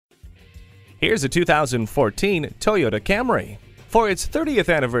Here's a 2014 Toyota Camry. For its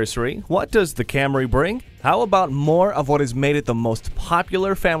 30th anniversary, what does the Camry bring? How about more of what has made it the most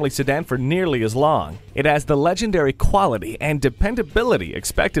popular family sedan for nearly as long? It has the legendary quality and dependability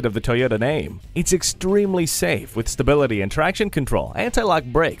expected of the Toyota name. It's extremely safe with stability and traction control, anti-lock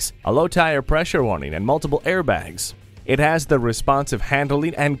brakes, a low tire pressure warning, and multiple airbags. It has the responsive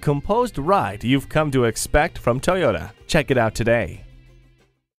handling and composed ride you've come to expect from Toyota. Check it out today.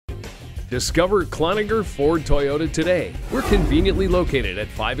 Discover Cloninger Ford Toyota today. We're conveniently located at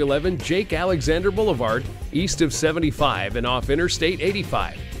 511 Jake Alexander Boulevard, east of 75 and off Interstate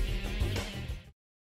 85.